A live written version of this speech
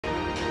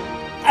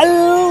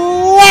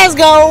Let's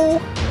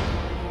go!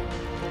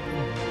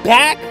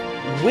 Back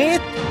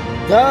with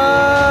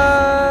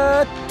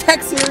the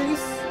Tech Series.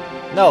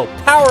 No,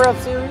 Power Up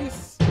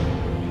Series.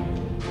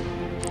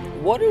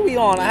 What are we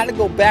on? I had to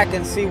go back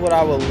and see what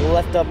I was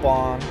left up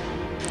on.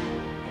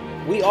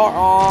 We are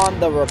on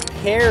the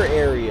repair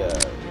area.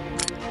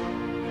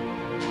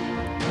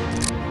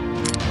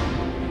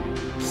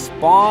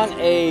 Spawn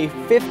a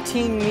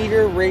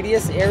 15-meter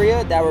radius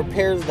area that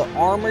repairs the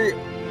armor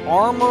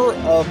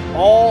of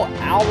all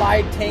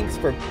allied tanks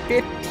for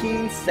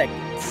 15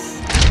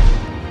 seconds.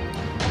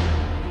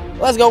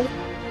 Let's go.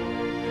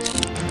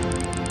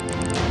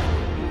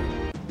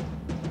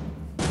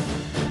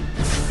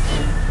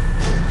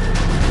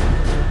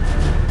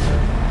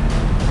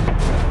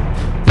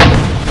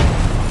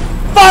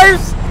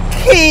 First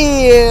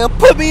kill.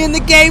 Put me in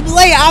the game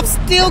late. I'm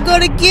still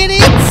gonna get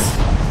it.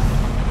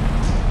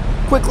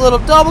 Quick little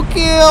double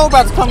kill.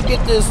 About to come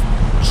get this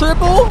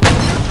triple.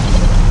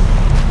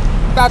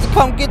 About to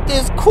come get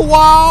this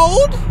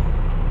quad.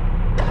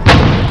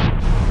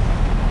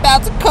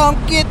 About to come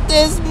get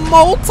this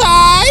multi.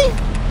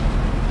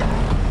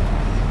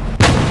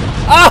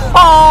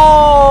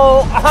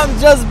 Oh, I'm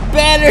just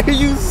better.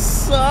 You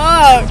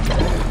suck.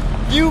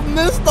 You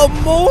missed the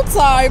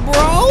multi,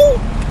 bro.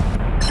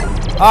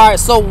 Alright,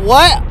 so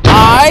what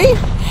I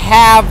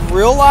have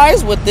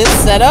realized with this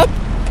setup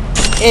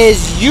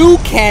is you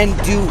can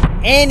do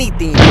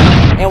anything.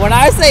 And when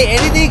I say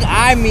anything,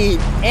 I mean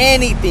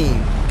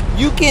anything.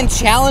 You can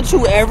challenge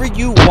whoever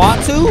you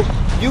want to.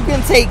 You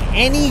can take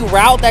any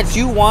route that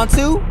you want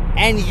to,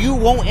 and you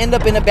won't end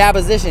up in a bad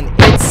position.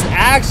 It's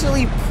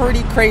actually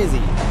pretty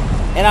crazy.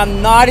 And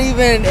I'm not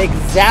even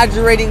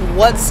exaggerating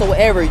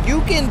whatsoever.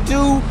 You can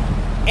do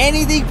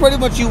anything pretty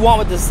much you want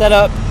with this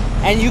setup,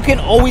 and you can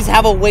always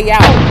have a way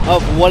out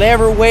of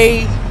whatever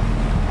way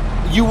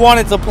you want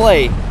it to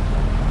play.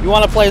 You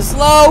want to play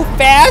slow,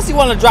 fast, you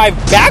want to drive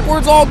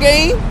backwards all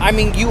game. I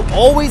mean, you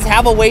always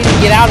have a way to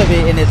get out of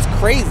it, and it's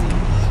crazy.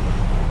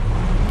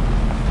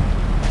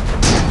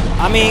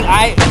 I mean,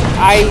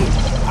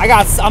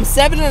 I'm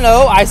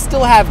 7-0. I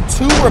still have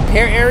 2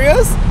 repair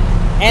areas,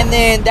 and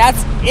then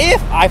that's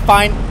if I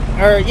find,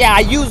 or yeah, I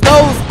use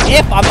those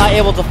if I'm not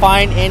able to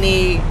find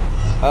any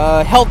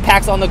health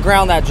packs on the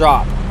ground that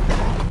drop.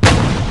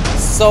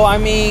 So I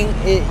mean,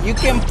 you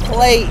can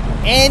play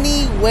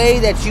any way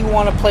that you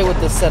want to play with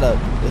this setup.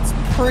 It's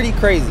pretty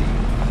crazy.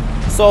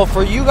 So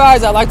for you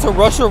guys that like to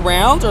rush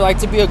around or like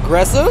to be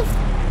aggressive,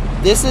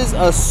 this is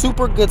a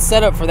super good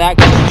setup for that,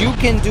 because you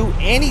can do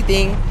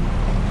anything.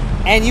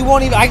 And you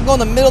won't even, I can go in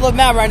the middle of the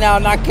map right now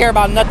and not care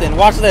about nothing.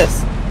 Watch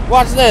this.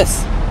 Watch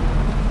this.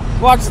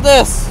 Watch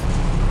this.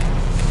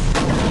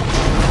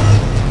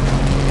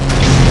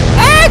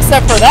 Ah,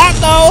 except for that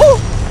though.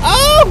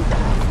 Oh.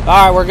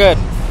 Alright, we're good.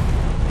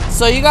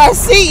 So you guys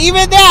see,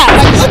 even that.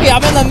 Like, look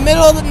at, I'm in the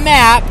middle of the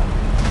map.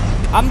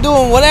 I'm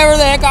doing whatever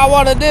the heck I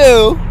want to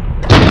do.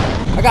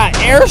 I got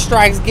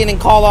airstrikes getting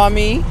called on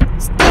me.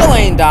 Still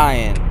ain't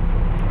dying.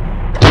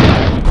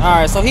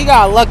 Alright, so he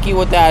got lucky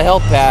with that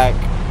health pack.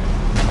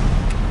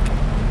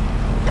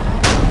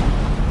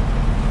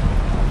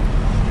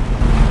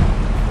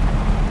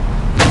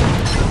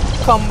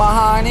 Come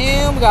behind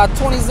him. We got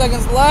 20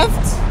 seconds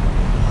left.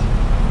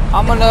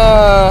 I'm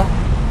gonna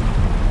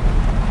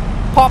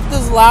pop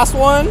this last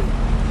one.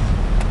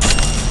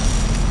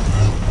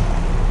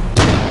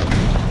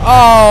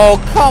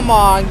 Oh, come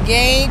on,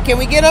 game. Can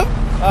we get him?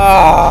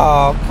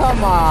 Oh,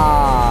 come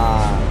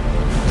on.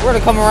 We're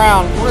gonna come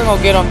around. We're gonna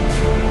go get him.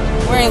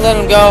 We ain't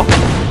letting him go.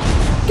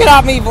 Get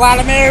off me,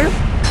 Vladimir.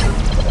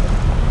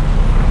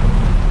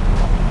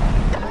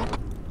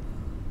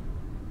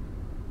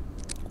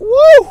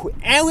 Woo!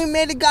 And we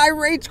made the guy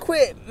rage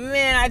quit.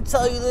 Man, I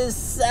tell you, this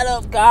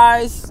setup,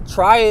 guys,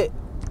 try it.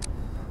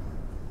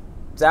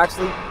 It's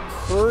actually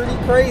pretty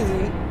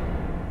crazy.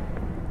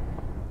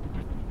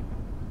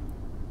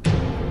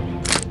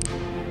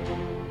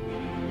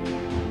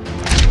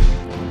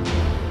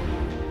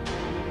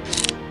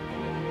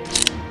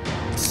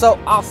 So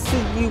I'll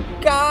see you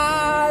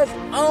guys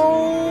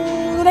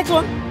on the next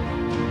one.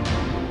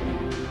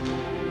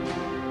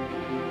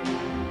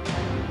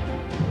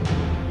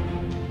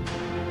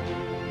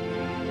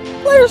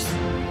 Players.